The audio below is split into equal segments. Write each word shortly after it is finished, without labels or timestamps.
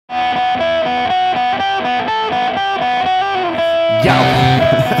Yo,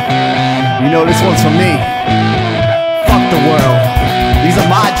 you know this one's for me. Fuck the world. These are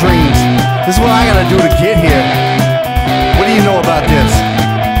my dreams. This is what I gotta do to get here. What do you know about this?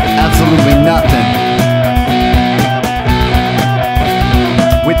 Absolutely nothing.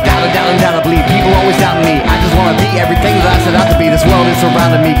 Without a doubt, undoubtedly, people always doubt me. I just wanna be everything that I set out to be. This world is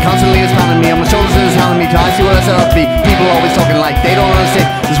surrounding me, constantly it's pounding me. On my shoulders it is hounding me till I see what I set out to be. People always talking like they don't understand.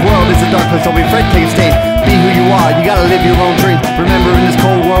 This world is a dark place, don't be afraid to take a stand. Be who you are, you gotta live your own dreams. Remember, in this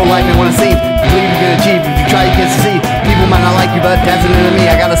cold world, life ain't what it seems. Believe you can achieve, if you try you can succeed. People might not like you, but that's an enemy.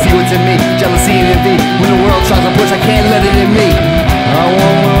 I gotta see what's in me, jealousy and envy. When the world tries to push, I can't let it in me. I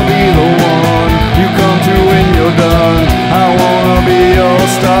wanna be the one you come to when you're done. I wanna be your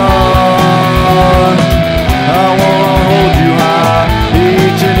star. I wanna hold you high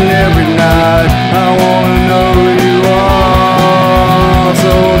each and every night. I wanna know who you are. So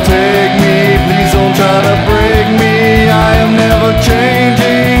take me, please don't try to break me. I am never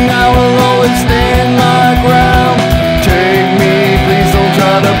changing, I will always stand my ground. Take me, please don't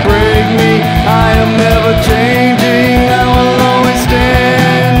try to break me. I am never changing, I will always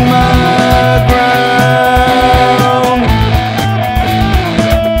stand my ground.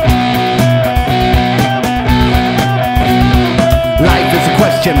 Life is a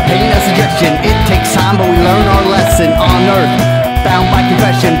question, pain a suggestion. It takes time, but we learn our lesson on earth. Bound by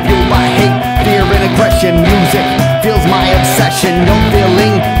confession, fueled by hate, fear and aggression. Music feels my obsession. No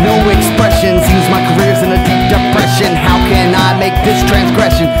feeling, no expression. Seems my career's in a deep depression. How can I make this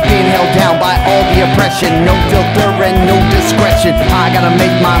transgression? Being held down by all the oppression. No filter and no discretion. I gotta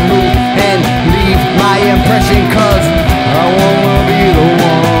make my move and leave my impression. Cause I wanna be the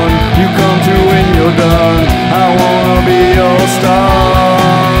one you come to when you're done. I wanna be your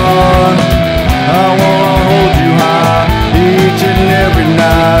star. I wanna hold you high each and every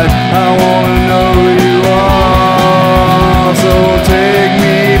night. I wanna know who you are. So take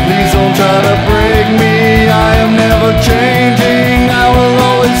me, please don't try to break me. I am never changing, I will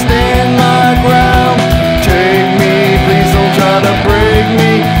always stand my ground. Take me, please don't try to break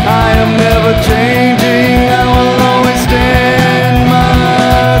me. I am never changing, I will always stand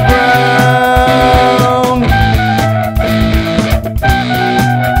my ground.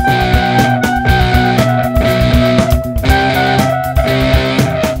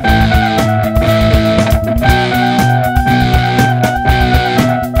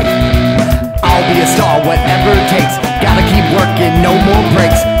 I'll be a star, whatever it takes. Gotta keep working, no more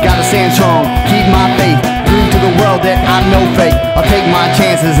breaks. Gotta stand strong, keep my faith. Prove to the world that I'm no fake. I'll take my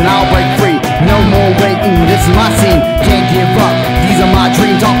chances and I'll break free. No more waiting, this is my scene. Can't give up, these are my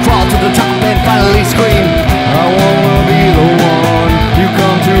dreams. I'll crawl to the top and finally scream. I wanna be the one you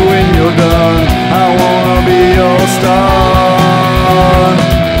come to when you're done. I wanna be your star.